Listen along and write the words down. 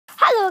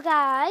Hello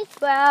guys,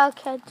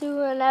 welcome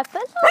to an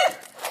episode.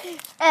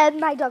 And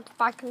my dog's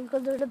barking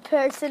because there's a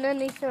person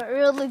and he's not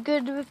really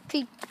good with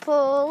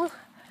people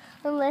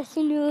unless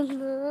he knows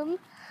them.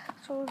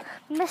 So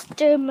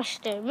Mr.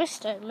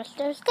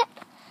 Skip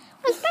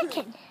was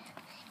barking.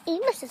 Hey,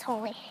 Mrs.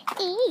 Holly.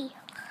 Hey.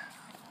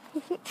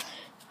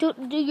 Do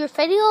your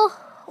video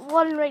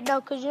one right now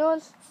because you know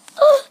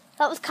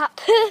that was Cap.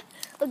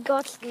 Oh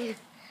God.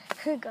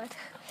 Oh God.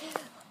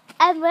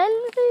 And when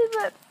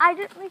I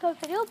didn't make a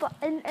video, but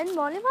in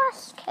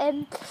Moneybus,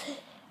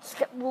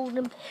 Skip rolled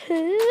and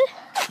poo.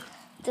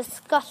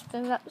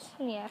 Disgusting, that's,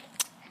 yeah.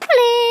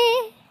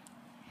 Holly!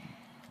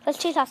 Let's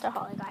chase after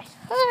Holly, guys.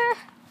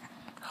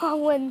 Oh,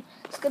 when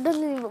Skip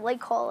doesn't even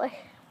like Holly.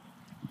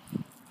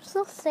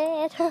 So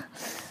sad.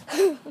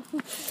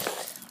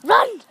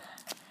 Run!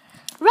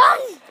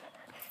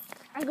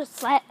 I'm gonna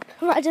slap.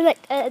 Imagine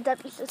like,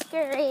 that'd be so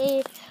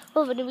scary.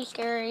 Well, it wouldn't be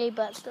scary,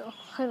 but still,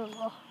 I don't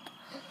know.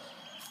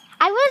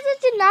 I was in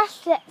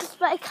gymnastics,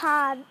 but I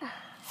can't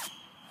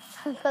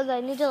because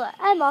I need to let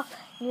Emma.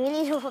 You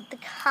need to hold the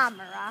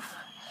camera.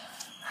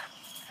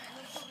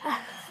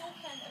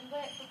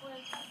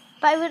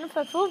 But I wouldn't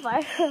flip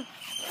over.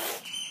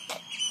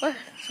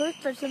 So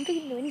there's something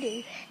in the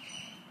window.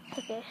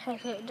 Okay, I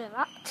can't do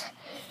that.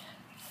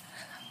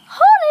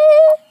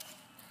 Holly,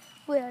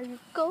 where are you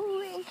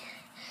going?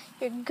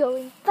 You're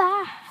going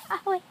far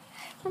away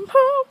from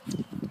home.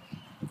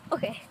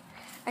 Okay,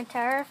 I'm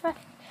terrified.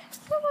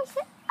 Someone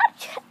said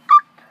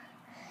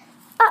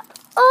up.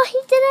 Oh, he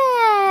did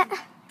it.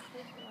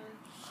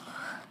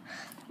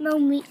 No,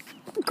 me.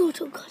 Go.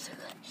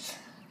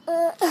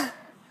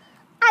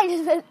 I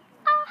just went,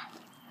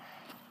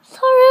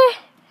 sorry.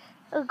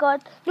 Oh,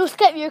 God. No,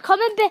 Skip, you're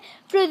coming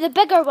through the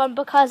bigger one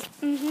because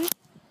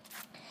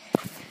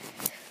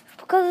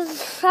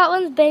that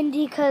one's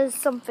bendy because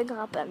something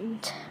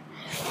happened.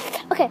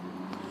 Okay.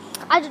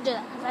 I didn't do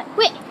that.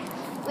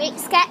 Wait,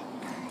 Skip.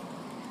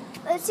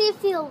 Let's see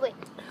if he'll wait.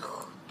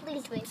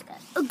 Please wait, Skip.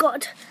 Oh,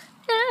 God.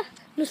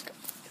 No, stop.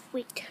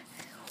 Wait.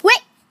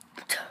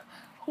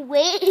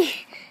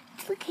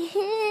 Look at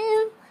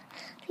him.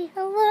 Say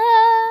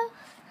hello.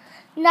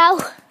 Now,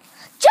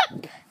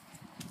 jump.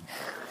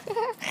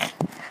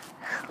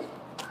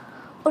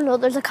 Oh no,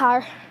 there's a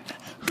car.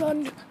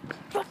 Run.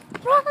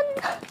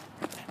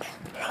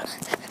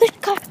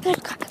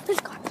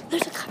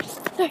 There's a car.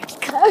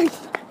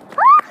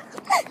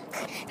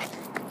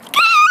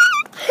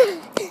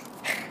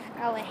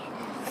 Oh, wait.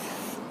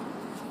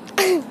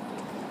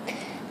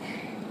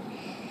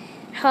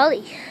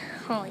 Holly.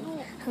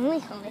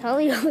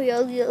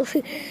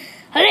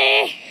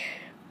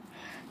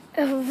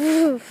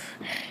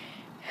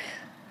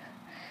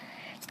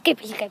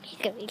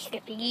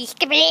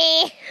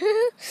 Skippy.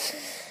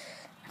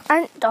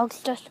 And dog's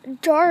just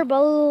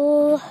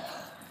adorable.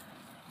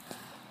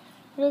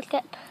 Little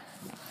Skip.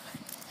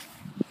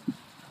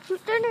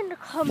 Put down in the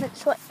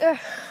comments what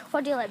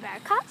do you like better,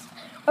 cats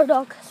or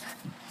dogs?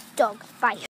 Dogs. Bye.